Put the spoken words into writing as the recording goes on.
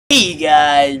Hey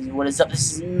guys, what is up?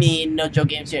 This is me,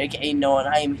 NoJoGames here, aka Noah,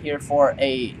 and I am here for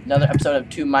another episode of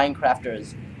Two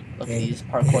Minecrafters. Look at these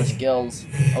parkour skills.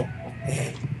 Oh,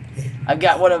 I've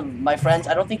got one of my friends.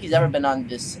 I don't think he's ever been on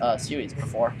this series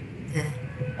before.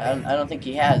 I don't think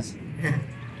he has.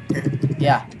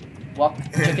 Yeah.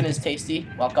 Chicken is tasty.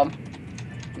 Welcome,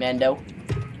 Mando.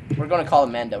 We're gonna call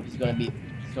him Mando. He's gonna be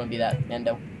that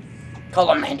Mando.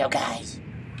 Call him Mando, guys.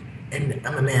 And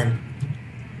I'm a man.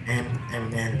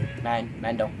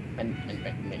 Mando.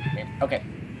 Okay.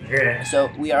 Yeah. So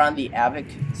we are on the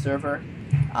Avic server.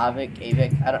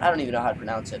 Avic. I don't even know how to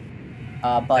pronounce it.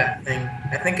 But That thing.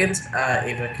 I think it's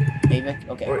Avic. Avic.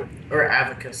 Okay. Or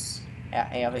Avicus.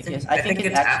 Avicus. I think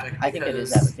it's Avic. I think it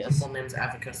is The Avicus. full name's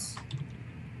Avicus.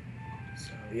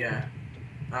 So yeah.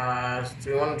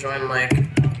 Do we want to join like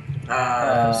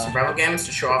survival games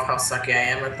to show off how sucky I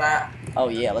am at that? Oh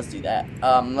yeah, let's do that.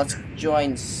 Let's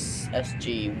join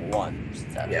SG1.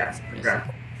 Yeah. Pretty Okay.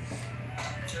 simple.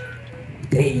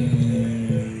 Hey.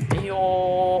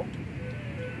 Heyo.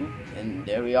 And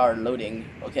there we are loading.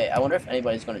 Okay, I wonder if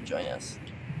anybody's going to join us.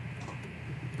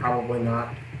 Probably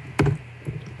not.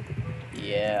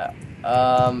 Yeah.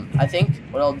 I think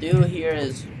what I'll do here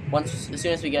is as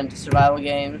soon as we get into survival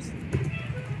games,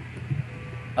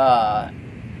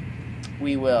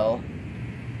 we will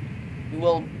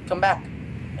come back,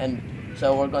 and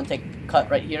so we're going to take a cut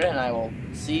right here, and I will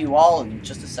see you all in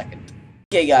just a second.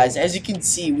 Okay, guys, as you can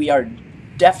see, we are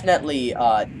definitely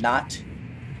not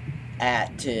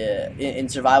at in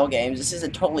survival games. This is a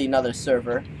totally another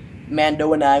server.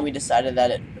 Mando and we decided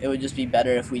that it would just be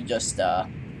better if we just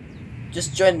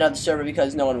joined another server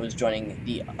because no one was joining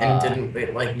the And didn't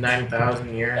wait like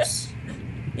 9,000 years.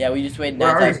 Yeah, we just waited Where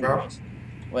are you, 9,000 bro? years.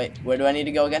 Wait, where do I need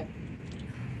to go again?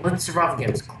 Let's survival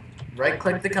games. Right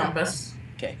click the compass.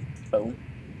 Okay, boom.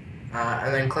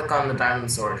 And then click on the diamond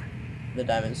sword. The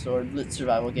diamond sword. Let's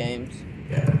survival games.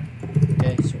 Yeah.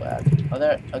 Okay, swag. Oh,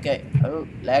 there. Okay. Oh,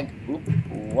 lag. Oop.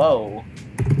 Whoa.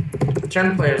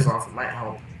 Turn players off. It might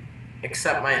help.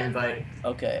 Accept my invite.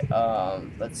 Okay.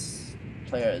 Let's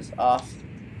players off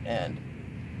and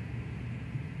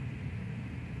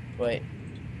wait.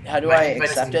 How do I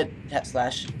accept it?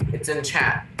 Slash. It's in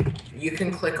chat. You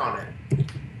can click on it.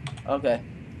 Okay.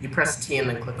 You press T and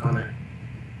then click on it.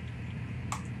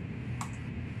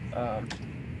 And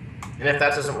if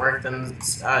that doesn't work, then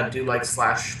do like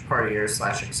slash party or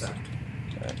slash accept.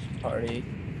 Party.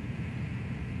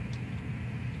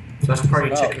 Slash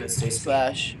party chicken is tasty.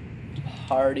 Slash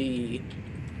party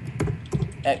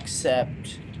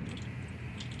accept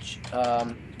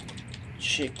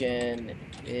chicken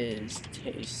is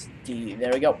tasty.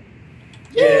 There we go.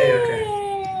 Yay!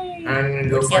 Okay. I'm gonna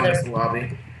go find this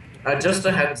lobby. Just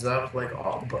a heads up, like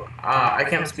I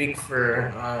can't speak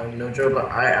for NoJo, but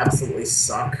I absolutely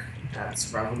suck at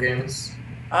survival games.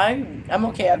 I'm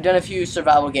okay. I've done a few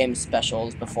survival game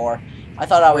specials before. I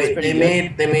thought I was pretty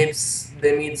good.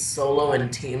 They made solo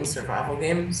and team survival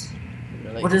games.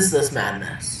 Really? What is this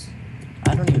madness?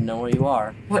 I don't even know where you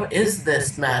are. What is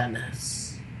this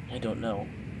madness? I don't know.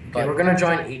 Okay, we're gonna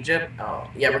join Egypt. Oh,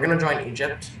 yeah, we're gonna join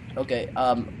Egypt. Okay.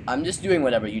 I'm just doing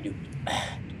whatever you do.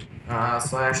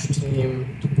 Slash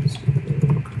team.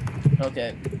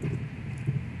 Okay.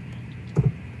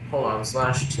 Hold on.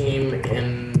 Slash team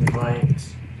invite.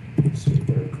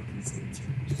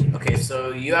 Okay,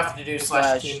 so you have to do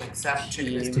slash team accept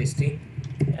chicken is tasty.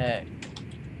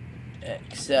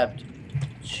 Accept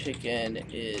chicken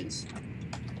is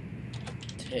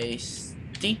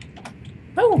tasty.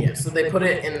 Boom. Yeah, so they put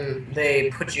it in. They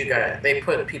put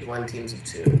people in teams of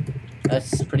 2.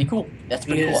 That's pretty cool. That's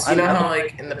pretty cool. You know how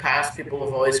like in the past people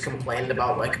have always complained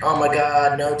about like, oh my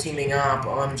god, no teaming up,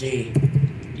 OMG.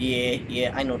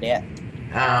 Yeah, I know that.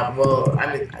 Well,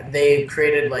 I mean, they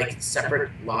created like separate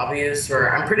lobbies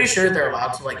where I'm pretty sure they're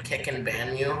allowed to like kick and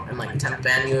ban you and like temp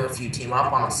ban you if you team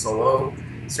up on a solo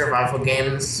survival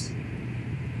games.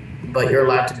 But you're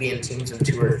allowed to be in teams of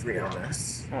 2 or 3 on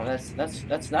this. Oh, that's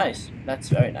nice. That's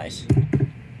very nice.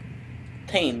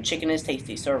 Team chicken is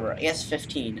tasty server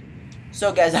S15.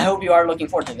 So guys, I hope you are looking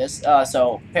forward to this.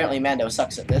 So apparently Mando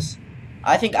sucks at this.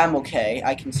 I think I'm okay.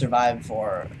 I can survive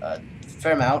for a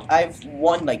fair amount. I've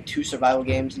won like 2 survival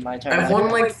games in my entire life. I've won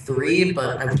like 3,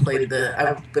 but I've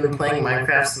been playing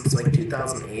Minecraft since like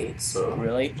 2008. So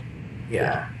really,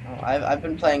 yeah. Oh, I've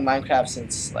been playing Minecraft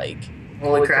since like.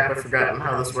 Holy crap! I've forgotten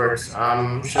how this works. Should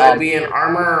I be an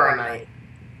armor or a knight?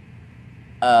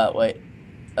 Wait.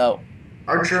 Oh.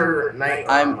 Archer, knight,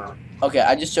 or armor. Okay.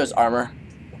 I just chose armor.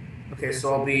 Okay,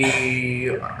 so I'll be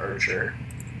archer.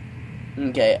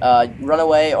 Okay. Run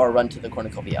away or run to the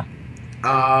cornucopia.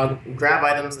 Grab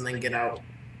items and then get out.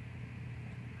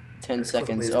 10 as quickly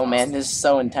seconds. as Oh man, possible. this is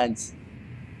so intense.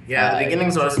 Yeah, the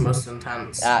beginning's always the most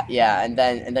intense. Yeah, and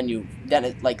then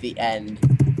it's like the end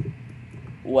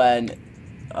when.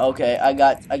 Okay, I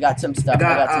got some I stuff. I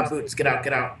got some. got boots. Get out,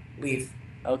 get out. Leave.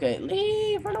 Okay,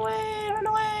 leave, run away, run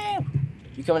away.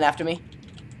 You coming after me?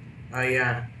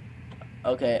 Yeah.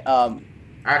 Okay.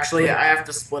 Actually, I have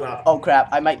to split up. Oh crap!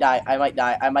 I might die. I might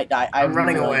die. I might die. I'm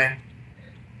running away.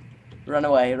 Run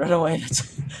away. Run away.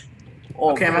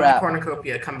 Oh Okay, I'm at the crap!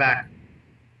 cornucopia. Come back.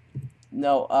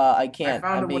 No, I I can't.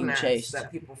 found I'm a wooden being axe chased.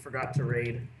 that people forgot to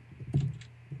raid.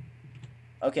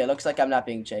 Okay, looks like I'm not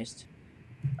being chased.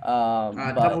 Double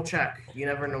But check. You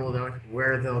never know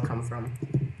where they'll come from.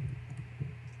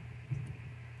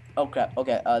 oh crap.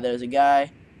 Okay, there's a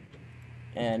guy,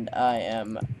 and I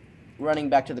am running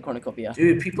back to the cornucopia.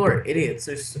 Dude, people are idiots.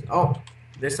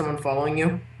 There's someone following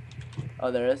you.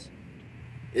 Oh, there is.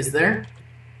 Is there?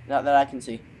 Not that I can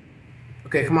see.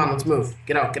 Okay, come on, let's move.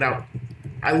 Get out, get out.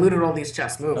 I looted all these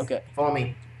chests. Move. Okay. Follow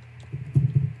me.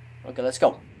 Okay, let's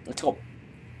go. Let's go.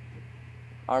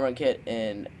 Armor kit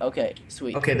and okay,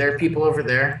 sweet. Okay, there are people over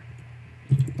there.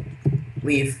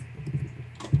 Leave.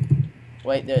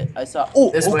 Wait, there. I saw.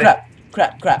 Oh, This oh way. crap.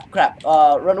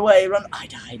 Run away, run. I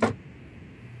died.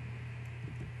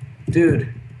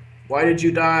 Dude, why did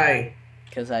you die?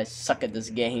 Because I suck at this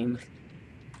game.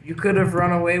 You could have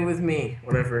run away with me.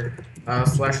 Whatever.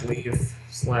 Slash leave.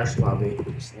 Slash lobby.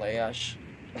 Slash.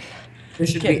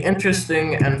 This should be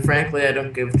interesting, and frankly, I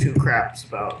don't give two craps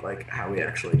about like how we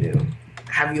actually do.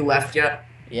 Have you left yet?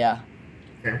 Yeah.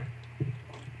 Okay.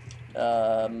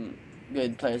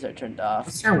 Good players are turned off.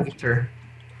 What's your winter?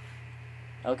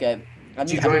 Okay.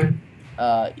 Did you join?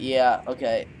 Yeah.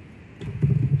 Okay.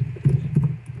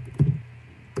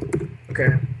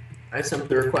 Okay. I sent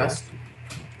the request.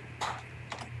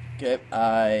 Okay.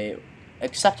 I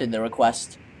accepted the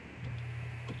request.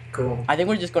 Cool. I think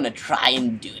we're just gonna try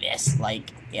and do this.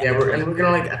 Like. Yeah, we're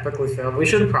gonna like epically fail. We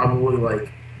should probably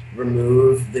like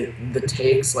remove the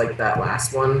takes like that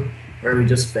last one where we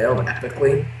just failed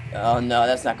epically. Oh no,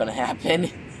 that's not gonna happen.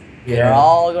 Yeah. They're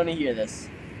all gonna hear this.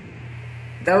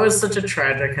 That was such a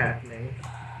tragic happening.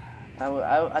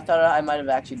 I thought I might have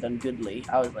actually done goodly.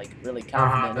 I was like really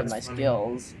confident in my that's funny.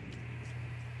 skills.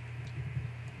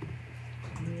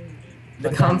 The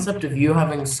But concept of you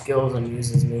having skills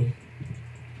amuses me.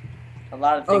 a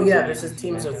lot of Oh things. yeah, are this is used,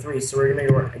 teams man. of 3, so we're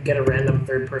gonna get a random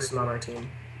third person on our team.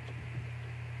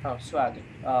 Oh swag.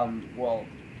 Well,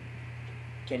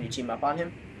 can you team up on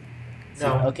him?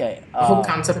 No. Okay. The whole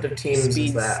concept of teams Speed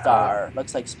is that. Star.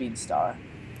 Looks like Speed Star.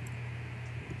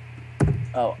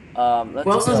 Oh, let's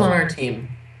Who else is go. on our team?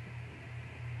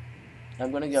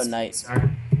 I'm gonna go Knight. Sorry.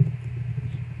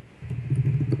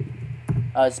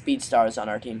 Speed Star is on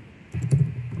our team.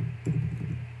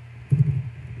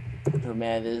 Oh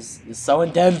man, this is so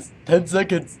intense. 10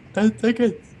 seconds. 10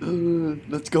 seconds.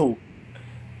 Let's go.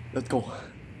 Let's go.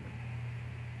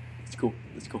 Let's go.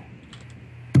 Let's go.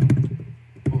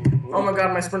 Oh my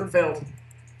god, my sprint failed.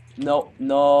 No.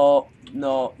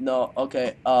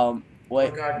 Okay. Wait. Oh my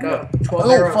god, go. 12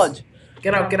 Oh, arrows. fudge.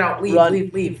 Get out, leave, Run.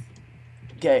 leave.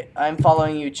 Okay, I'm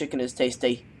following you. Chicken is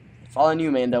tasty. Following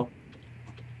you, Mando.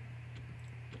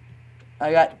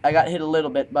 I got hit a little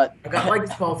bit, but I got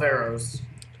like 12 arrows,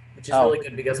 which is Oh. really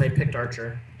good because I picked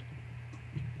Archer.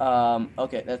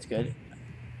 okay, that's good.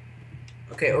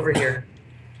 Okay, over here.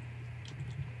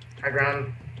 High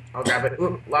ground. I'll grab it.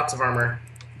 Ooh, lots of armor.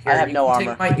 Here, I have you no can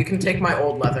armor. you can take my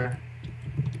old leather.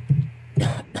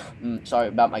 Sorry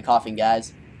about my coughing,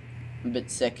 guys. I'm a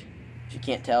bit sick, if you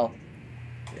can't tell.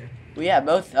 Yeah. Well, yeah,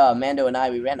 both Mando and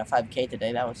I, we ran a 5K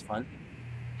today. That was fun.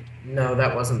 No,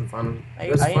 that wasn't fun. I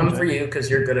It was fun enjoyed for you because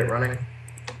you're good at running.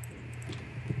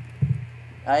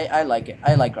 I like it.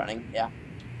 I like running. Yeah.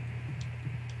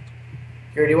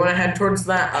 Here, do you want to head towards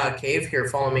that cave? Here,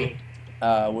 follow me.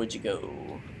 Where'd you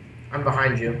go? I'm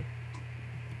behind you.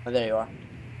 Oh, there you are.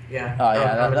 Yeah. Oh,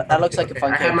 yeah, I'm in that front looks of you. like a Okay,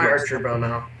 fun I have cave my too. archer bow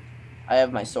now. I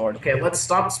have my sword. Okay, let's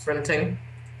stop sprinting.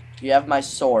 You have my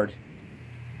sword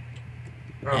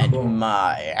Oh, and cool.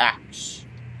 my axe.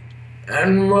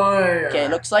 And my. Okay,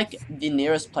 it looks like the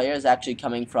nearest player is actually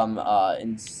coming from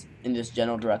in this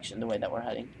general direction, the way that we're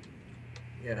heading.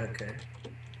 Yeah. Okay.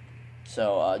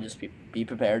 So just be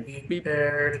prepared. Be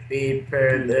prepared. Be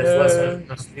prepared. This lesson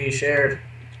must be shared.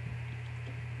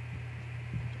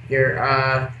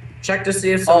 Here, check to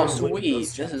see if Oh, someone's looting sweet! those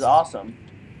This chests. is awesome.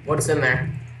 What's in there?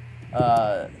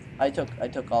 I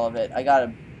took all of it. I got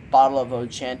a bottle of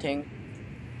enchanting.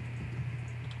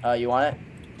 You want it?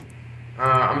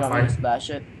 I'm You want me to fine. splash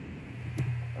it?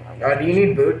 Do you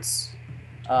need boots?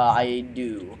 I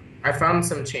do. I found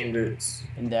some chain boots.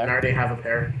 In And there. I already have a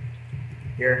pair.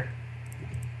 Here.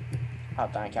 Oh,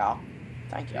 thank y'all.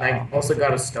 Thank And I y'all. also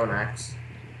got a stone axe.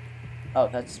 Oh,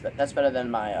 that's better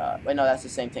than my. Wait, no, that's the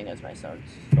same thing as my sword.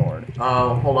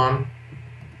 Oh, hold on.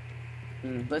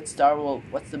 Blitz star. Well,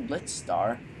 what's the Blitz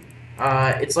star?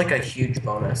 It's like a huge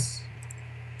bonus.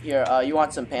 Here, you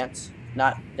want some pants?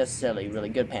 Not necessarily really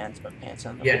good pants, but pants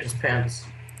on the. Yeah, just pants.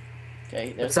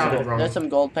 Okay, That sounded wrong. there's some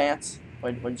gold pants.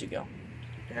 Where'd you go?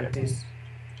 Panties.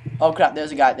 Oh crap!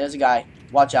 There's a guy. There's a guy.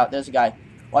 Watch out! There's a guy.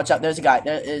 Watch out! There's a guy.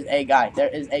 There is a guy. There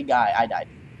is a guy. I died.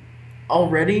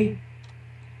 Already?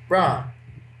 Bruh. I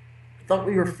thought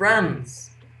we were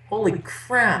friends. Holy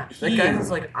crap. That guy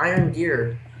has like iron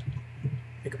gear.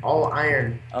 Like all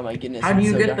iron. Oh my goodness. How do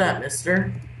you so get dark. that,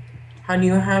 mister? How do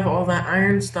you have all that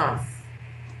iron stuff?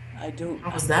 I don't.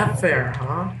 How is that fair,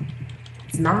 huh?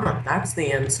 It's not. That's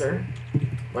the answer.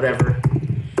 Whatever.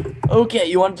 Okay,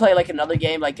 you want to play like another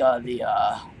game, like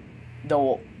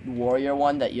the warrior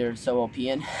one that you're so OP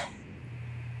in?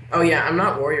 Oh yeah, I'm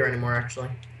not warrior anymore actually.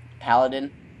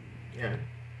 Paladin. Yeah.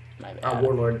 My bad.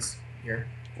 Warlords here.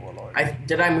 Warlord.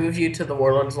 Did I move you to the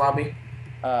warlords lobby?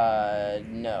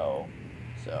 No.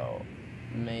 So,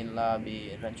 main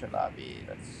lobby, adventure lobby.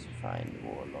 Let's find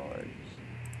warlords.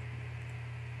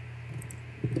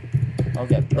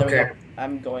 Okay. There we go.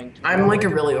 I'm going to. I'm like a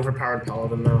really overpowered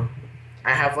paladin though.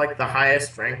 I have like the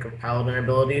highest rank of paladin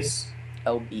abilities.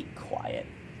 Oh, be quiet.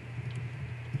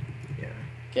 Yeah.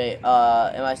 Okay.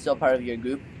 Am I still part of your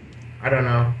group? I don't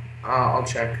know. I'll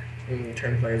check and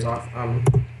turn players off.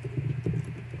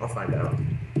 I'll find out.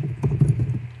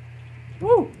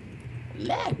 Woo!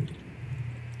 Lag.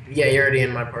 Yeah, you're already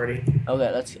in my party.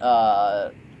 Okay, let's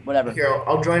whatever. Here,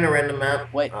 I'll join a random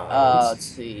map. Wait, let's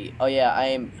see. Oh yeah,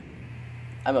 I'm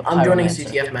I'm joining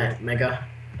pyromancer. CTF Mega.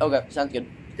 Okay, sounds good.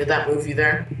 Did that move you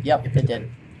there? Yep, it did.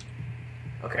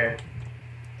 Okay.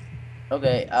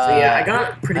 Okay. So yeah, I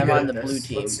got pretty I'm good on at the this. blue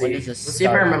team. Let's When see. does this Let's see if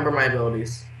I start? remember my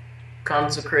abilities.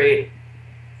 Consecrate.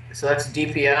 So that's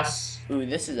DPS. Ooh,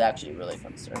 this is actually a really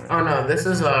fun server. Oh no, this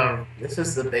is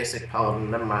the basic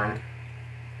paladin. Never mind.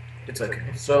 It's okay.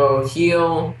 So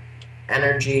heal,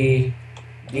 energy,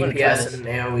 I'm gonna try DPS, this. and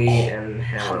AOE, and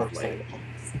hammer of light.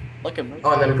 Look at me.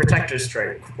 Oh, and then protector's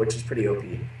strike, which is pretty OP.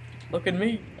 Look at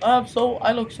me.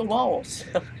 I look so balls.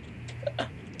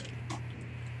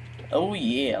 Oh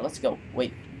yeah, let's go.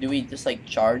 Wait, do we just like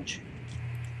charge?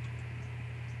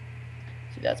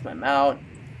 See, that's my mount.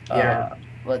 Yeah.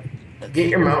 Let's Get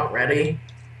your mount ready,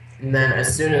 and then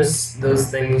as soon as those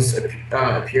things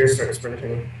appear, start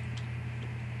sprinting.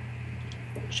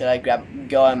 Should I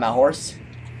go on my horse?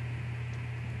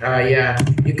 Yeah.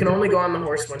 You can only go on the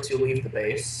horse once you leave the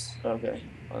base. Okay.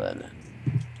 Well then.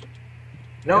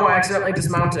 No, I accidentally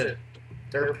dismounted.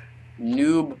 Derp.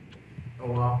 Noob.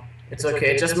 Oh well. It's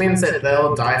okay. It just means that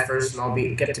they'll die first, and I'll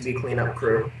get to be cleanup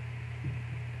crew.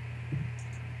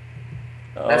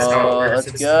 That's how it works.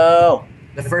 Let's go.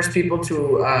 The first people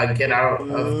to get out of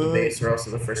the base are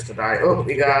also the first to die. Oh,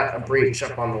 we got a breach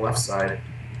up on the left side.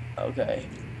 Okay.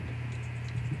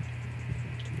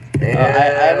 And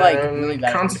I'm like really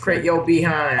bad. consecrate yo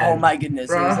behind. Oh my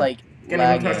goodness, Bruh, it's like can't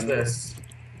even touch lagging. this.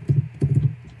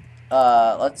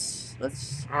 Let's.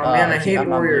 Oh man, I hate I'm on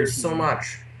warriors blue so team.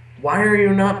 much. Why are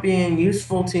you not being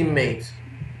useful, teammate?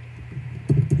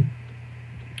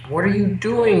 What are you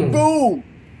doing? Boom!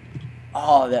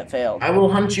 Oh, that failed. I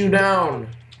will hunt you down.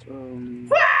 You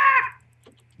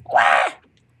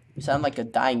sound like a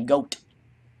dying goat.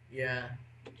 Yeah.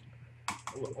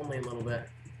 Only a little bit.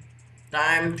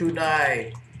 Time to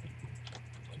die.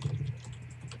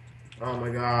 Oh my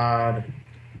god.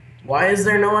 Why is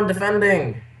there no one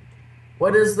defending?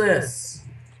 What is this?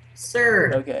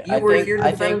 Sir, Okay, you were here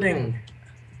defending.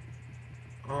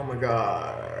 Oh my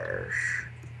gosh.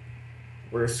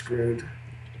 We're screwed.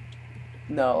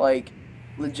 No, like,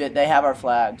 legit, they have our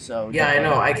flag, so... Yeah, I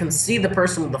know. I can see the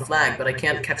person with the flag, but I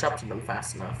can't catch up to them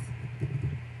fast enough.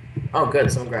 Oh, good.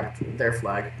 Someone grabbed their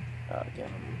flag. Okay.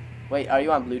 Wait, are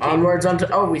you on blue team? Onwards onto...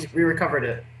 Oh, we recovered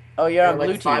it. Oh, you're on There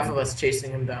were blue like team. 5 of us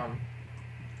chasing him down.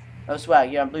 Oh,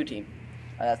 swag, you're on blue team.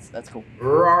 That's cool.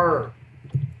 Roar.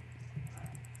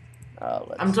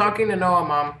 Let's... I'm talking to Noah,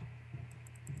 Mom.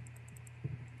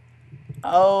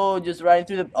 Oh, just riding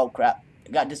through the... Oh, crap.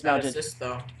 Got Got dismounted. assist,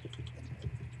 though.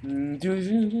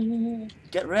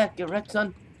 Get wrecked,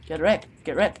 son. Get wrecked.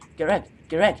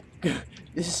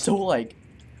 This is so, like,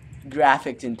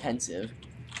 graphics intensive.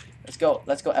 Let's go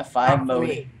F5 Not for mode.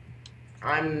 me.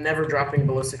 I'm never dropping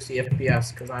below 60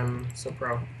 FPS because I'm so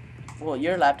pro. Well,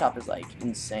 your laptop is, like,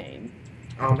 insane.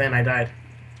 Oh man, I died.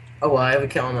 Oh well, I have a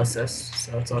kill and assist,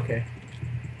 so it's okay.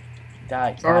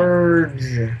 Die.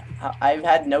 Charge. I've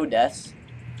had no deaths.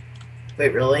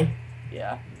 Wait, really?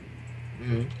 Yeah.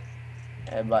 Mm.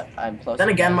 but I'm close. Then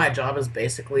again, my job is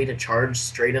basically to charge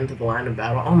straight into the line of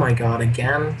battle. Oh my god,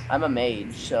 again? I'm a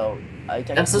mage, so I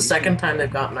technically... That's the second time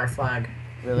they've gotten our flag.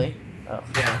 Really? Oh.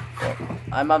 Yeah. Well,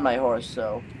 I'm on my horse,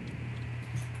 so...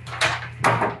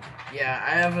 Yeah,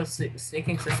 I have a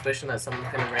sneaking suspicion that someone's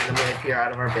gonna randomly appear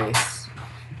out of our base.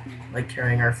 Like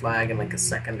carrying our flag in like a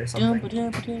second or something.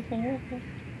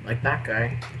 Like that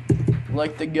guy.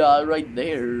 Like the guy right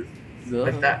there.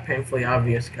 Like that painfully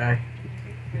obvious guy.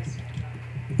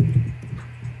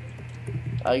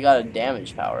 I got a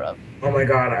damage power up. Oh my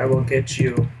god, I will get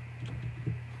you.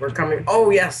 We're coming. Oh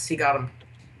yes, he got him.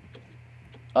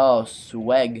 Oh,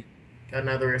 swag. Got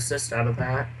another assist out of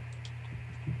that.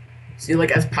 See,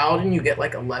 like as Paladin, you get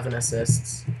like 11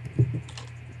 assists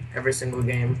every single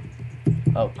game.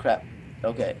 Oh crap.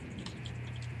 Okay.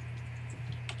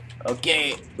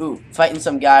 Okay. Ooh, fighting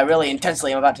some guy really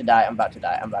intensely. I'm about to die. I'm about to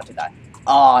die. I'm about to die.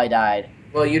 Oh, I died.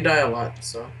 Well, you die a lot,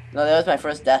 so. No, that was my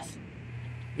first death.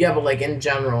 Yeah, but like in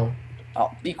general.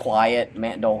 Oh, be quiet,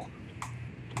 Mandel.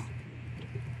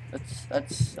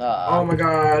 Oh my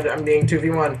god, I'm being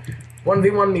 2v1.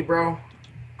 1v1 me, bro.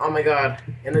 Oh my god.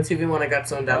 In the 2v1, I got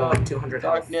someone down to like 200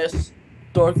 health.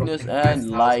 Darkness and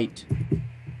light.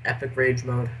 Epic rage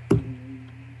mode.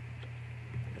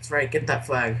 That's right, get that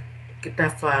flag. Get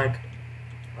that flag.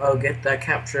 Oh, get that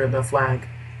capture the flag.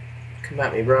 Come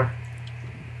at me, bro.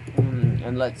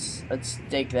 And let's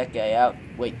take that guy out.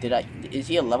 Wait, is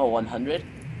he a level 100?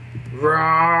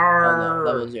 Rawr. Oh,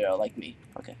 no, level 0, like me.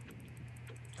 Okay.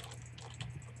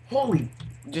 Holy.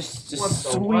 Just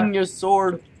swing your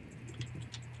sword.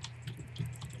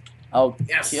 Oh,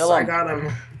 yes, kill him. I got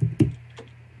him.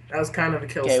 That was kind of a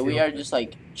kill. Okay, steal. we are just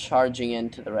like charging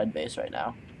into the red base right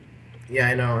now. Yeah,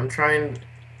 I know. I'm trying.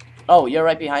 Oh, you're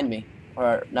right behind me.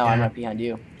 Or no, Yeah. I'm right behind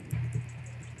you.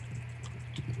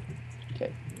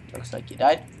 Okay, looks like you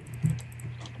died.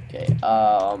 Okay,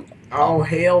 Oh,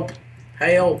 help!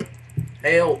 Help!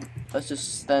 Help! let's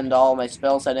just send all my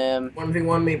spells at him.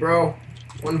 1v1 me, bro.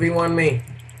 1v1 me.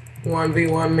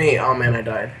 1v1 me. Oh man, I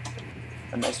died.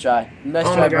 A nice try. Nice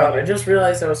Oh try, my god, bro. I just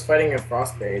realized I was fighting a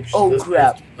frost mage. Oh, this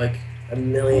crap. is like a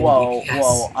million Whoa, DPS.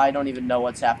 whoa, I don't even know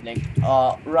what's happening.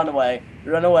 Run away.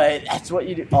 Run away. That's what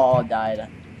you do. Oh, I died.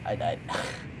 I died.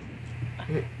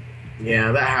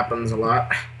 Yeah, that happens a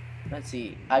lot. Let's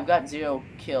see. I've got 0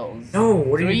 kills. No,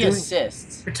 what are 3 you doing?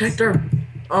 assists. Protect our...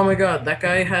 Oh my god, that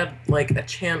guy had like a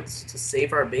chance to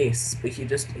save our base, but he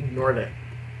just ignored it.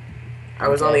 I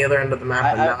was on the other end of the map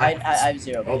and now I have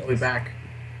 0 all the way kills. back.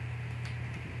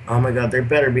 Oh my god, there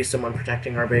better be someone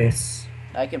protecting our base.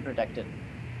 I can protect it.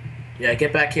 Yeah,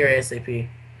 get back here ASAP.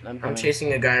 I'm I'm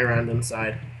chasing a guy around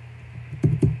inside.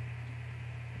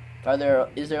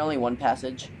 Is there only one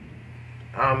passage?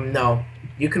 No.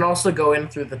 You can also go in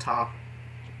through the top.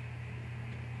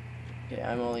 Okay,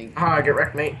 Get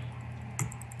wrecked, mate.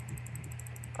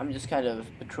 I'm just kind of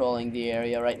patrolling the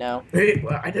area right now. Hey,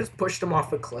 I just pushed him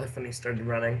off a cliff and he started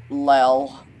running.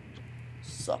 Lel.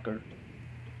 Sucker.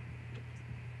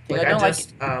 Like, I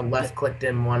just left-clicked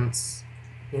him once.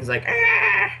 He's like,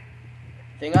 ah!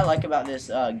 Thing I like about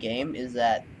this game is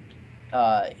that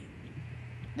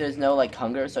there's no like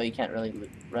hunger, so you can't really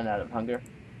run out of hunger.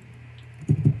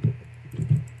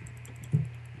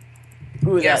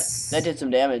 Ooh, yes. that did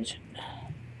some damage.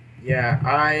 Yeah,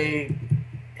 I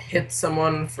hit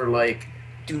someone for like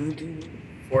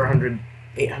 400,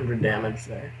 800 damage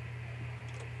there.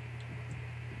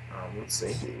 Let's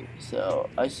see. So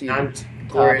I see. Now I'm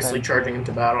gloriously charging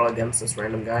into battle against this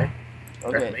random guy.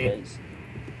 Okay.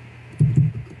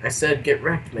 I said get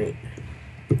wrecked, mate.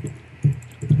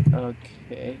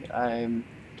 Okay, I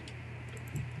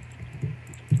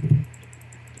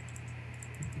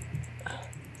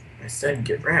said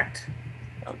get wrecked.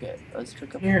 Okay, let's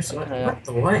pick up. Here, so what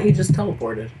the what? He just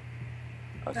teleported.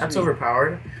 That's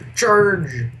overpowered.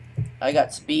 Charge! I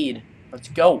got speed. Let's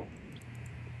go.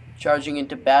 Charging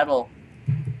into battle.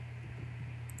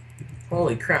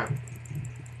 Holy crap.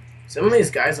 Some of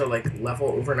these guys are like level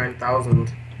over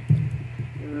 9,000.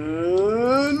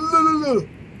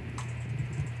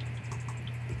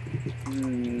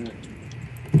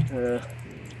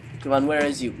 Come on, where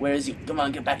is you? Where is you? Come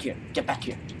on, get back here. Get back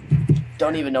here.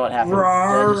 Don't even know what happened.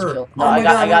 No, I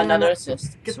got another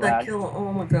assist. Get that kill.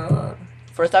 Oh my god.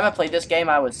 First time I played this game,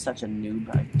 I was such a noob.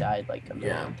 I died like a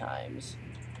million times.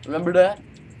 Remember that?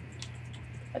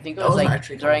 I think it was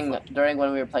like during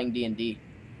when we were playing D&D.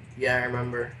 Yeah, I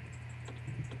remember.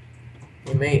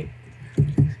 Hey, mate.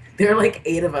 There are like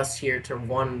 8 of us here to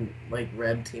one like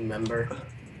red team member.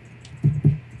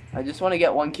 I just want to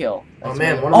get 1 kill. That's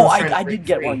man, I did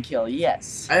get 1 kill.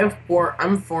 Yes. I have 4.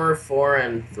 I'm 4, 4,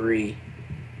 and 3.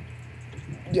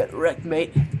 Get wrecked,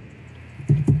 mate.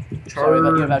 Sorry,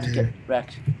 but you're about to get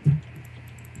wrecked.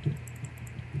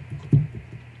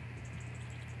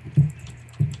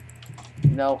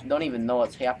 No, don't even know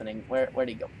what's happening. Where'd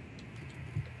he go?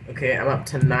 Okay, I'm up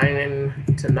to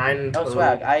 9 Oh,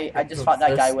 swag. I just fought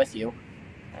that guy with you.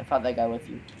 I fought that guy with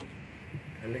you.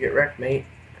 Time to get wrecked, mate.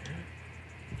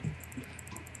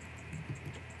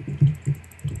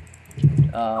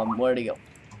 Where'd he go?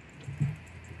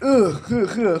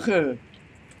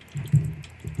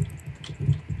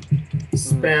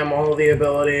 Spam all the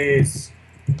abilities.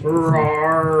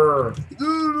 Roar!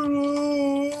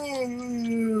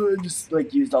 I just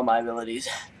like used all my abilities.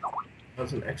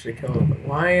 Doesn't actually kill him. But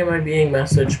why am I being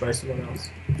messaged by someone else?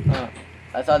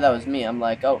 I thought that was me. I'm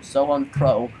like, oh, someone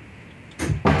pro.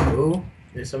 Ooh,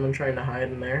 is someone trying to hide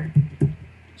in there?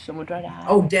 Someone try to hide.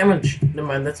 Oh, damage. Never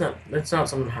mind. That's not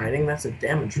someone hiding. That's a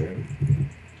damage room.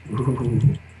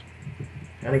 Ooh.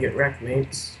 Gotta get wrecked,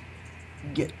 mates.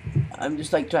 I'm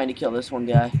just like trying to kill this one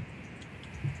guy,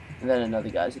 and then another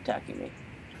guy's attacking me.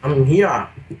 I'm here.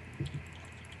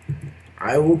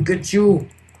 I will get you.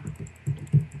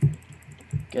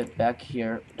 Get back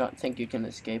here. Don't think you can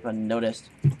escape unnoticed.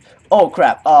 Oh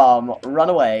crap. Run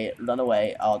away. Run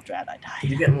away. Oh drat, I died.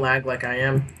 You getting lag like I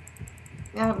am?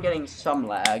 Yeah, I'm getting some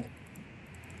lag.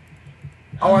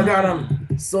 Oh, I got him.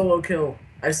 Solo kill.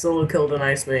 I solo killed an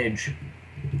ice mage.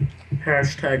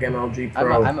 Hashtag MLG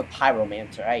Pro. I'm a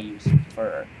pyromancer. I use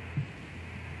fur.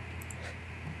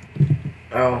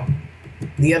 Oh.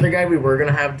 The other guy we were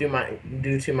gonna have do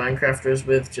two Minecrafters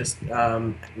with just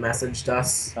messaged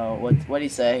us. Oh, what'd he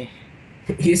say?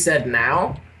 He said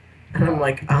now? And I'm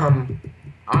like,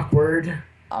 awkward.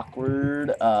 Awkward.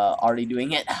 Already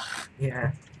doing it.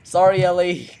 Yeah. Sorry,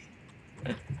 Ellie.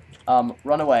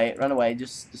 Run away. Run away.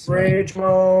 Just Rage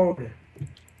mode.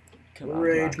 Come on,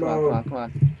 Rage come on, mode. come on, come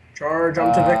on, come on. Charge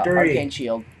onto victory. Arcane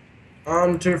shield.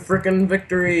 Onto frickin'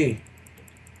 victory.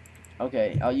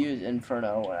 Okay, I'll use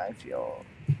Inferno when I feel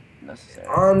necessary.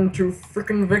 Onto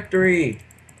frickin' victory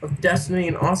of destiny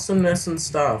and awesomeness and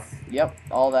stuff. Yep,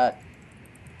 all that.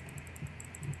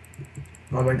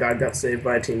 Oh my god, got saved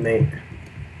by a teammate.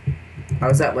 I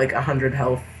was at like 100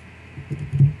 health.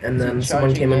 And then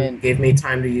someone came in and gave me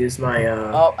time to use my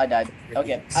Oh, I died.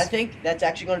 Okay, I think that's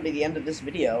actually going to be the end of this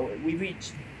video. We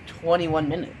reached 21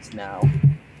 minutes now.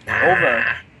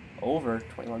 Over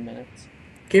 21 minutes.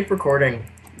 Keep recording.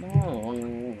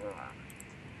 No.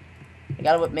 I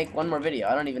gotta make one more video.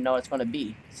 I don't even know what it's going to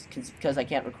be. Because I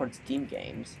can't record Steam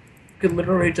games. You could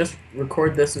literally just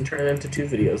record this and turn it into 2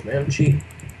 videos, man. Cheat.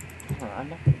 I'm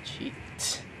not going to cheat.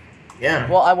 Yeah.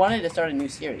 Well, I wanted to start a new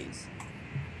series.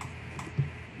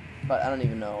 But I don't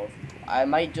even know. I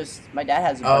might just... My dad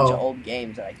has a bunch of old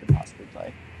games that I could possibly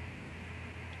play.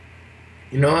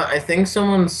 You know what? I think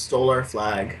someone stole our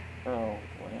flag. Oh,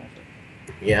 whatever.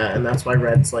 Yeah, and that's why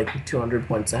Red's like 200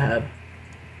 points ahead.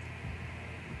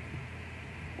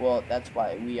 Well, that's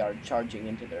why we are charging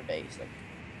into their base, like,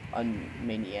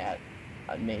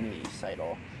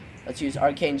 unmaniacidal. Let's use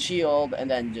Arcane Shield, and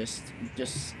then just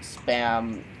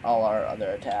spam all our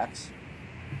other attacks.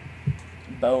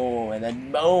 Boom, and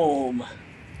then boom!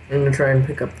 I'm gonna try and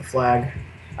pick up the flag.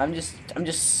 I'm just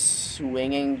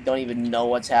swinging, don't even know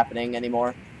what's happening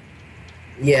anymore.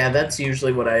 Yeah, that's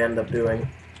usually what I end up doing.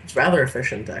 It's rather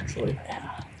efficient, actually.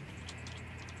 Yeah.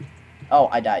 Oh,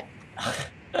 I died.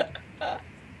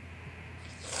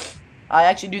 I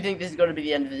actually do think this is going to be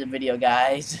the end of the video,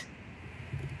 guys.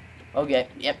 Okay,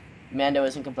 yep. Mando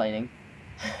isn't complaining.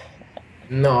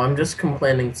 No, I'm just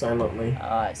complaining silently.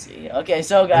 Oh, I see. Okay,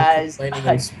 so guys, I'm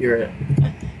complaining in spirit.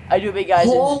 I do big guys.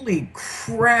 Holy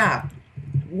crap!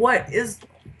 What is?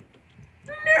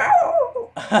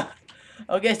 No.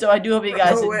 Okay, so I do hope you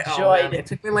guys enjoyed. It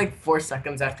took me like 4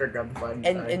 seconds after I grabbed the flag.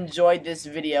 And enjoyed this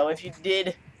video. If you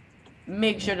did,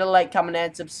 make sure to like, comment,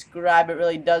 and subscribe. It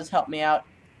really does help me out.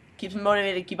 Keeps me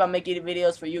motivated. Keep on making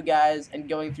videos for you guys and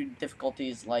going through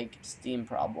difficulties like Steam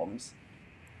problems.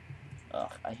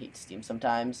 Ugh, I hate Steam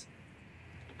sometimes.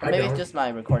 Or maybe it's just my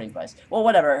recording device. Well,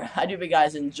 whatever. I do hope you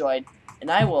guys enjoyed, and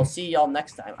I will see y'all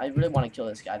next time. I really want to kill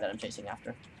this guy that I'm chasing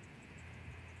after.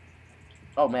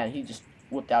 Oh man, he just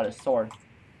whipped out his sword.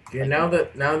 Yeah, now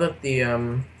that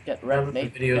the Get wrecked,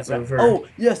 Nate. video's Get wrecked. over. Oh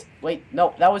yes. Wait,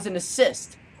 no, that was an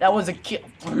assist. That was a kill.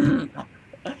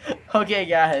 Okay,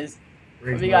 guys.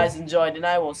 Hope you guys enjoyed, and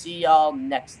I will see y'all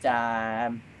next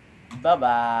time. Bye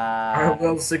bye. I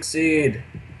will succeed.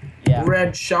 Yeah.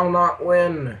 Red shall not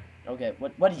win. Okay.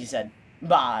 What did you said?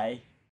 Bye.